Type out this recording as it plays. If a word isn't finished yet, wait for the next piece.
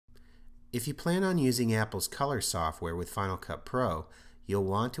If you plan on using Apple's color software with Final Cut Pro, you'll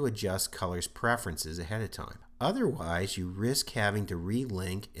want to adjust colors preferences ahead of time. Otherwise, you risk having to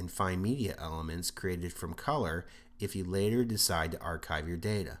relink and find media elements created from color if you later decide to archive your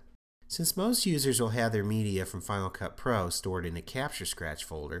data. Since most users will have their media from Final Cut Pro stored in a Capture Scratch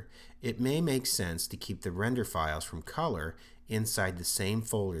folder, it may make sense to keep the render files from color inside the same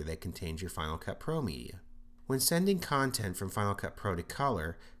folder that contains your Final Cut Pro media. When sending content from Final Cut Pro to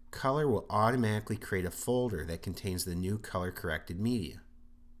Color, Color will automatically create a folder that contains the new color-corrected media.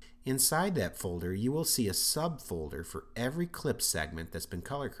 Inside that folder, you will see a subfolder for every clip segment that's been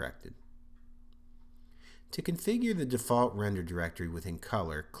color-corrected. To configure the default render directory within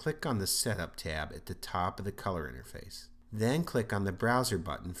Color, click on the Setup tab at the top of the Color interface. Then click on the Browser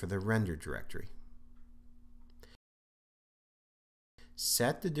button for the render directory.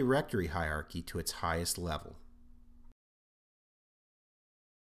 Set the directory hierarchy to its highest level.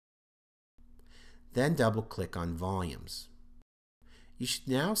 Then double-click on Volumes. You should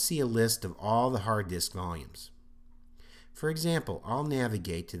now see a list of all the hard disk volumes. For example, I'll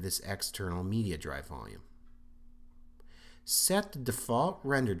navigate to this external media drive volume. Set the default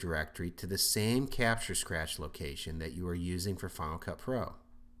render directory to the same Capture Scratch location that you are using for Final Cut Pro.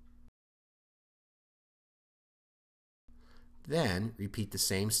 Then repeat the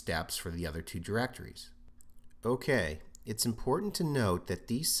same steps for the other two directories. Okay, it's important to note that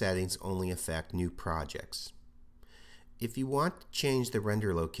these settings only affect new projects. If you want to change the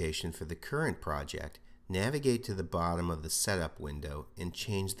render location for the current project, navigate to the bottom of the Setup window and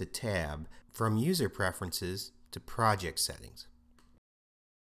change the tab from User Preferences to Project Settings.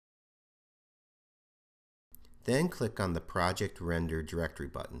 Then click on the Project Render Directory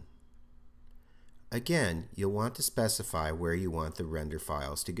button. Again, you'll want to specify where you want the render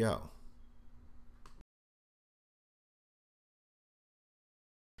files to go.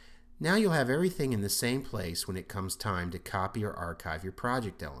 Now you'll have everything in the same place when it comes time to copy or archive your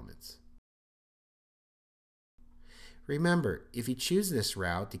project elements. Remember, if you choose this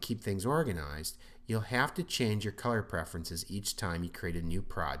route to keep things organized, you'll have to change your color preferences each time you create a new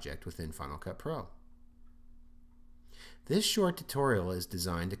project within Final Cut Pro. This short tutorial is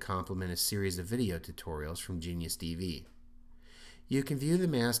designed to complement a series of video tutorials from GeniusDV. You can view the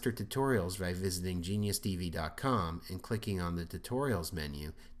master tutorials by visiting geniusdv.com and clicking on the Tutorials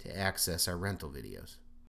menu to access our rental videos.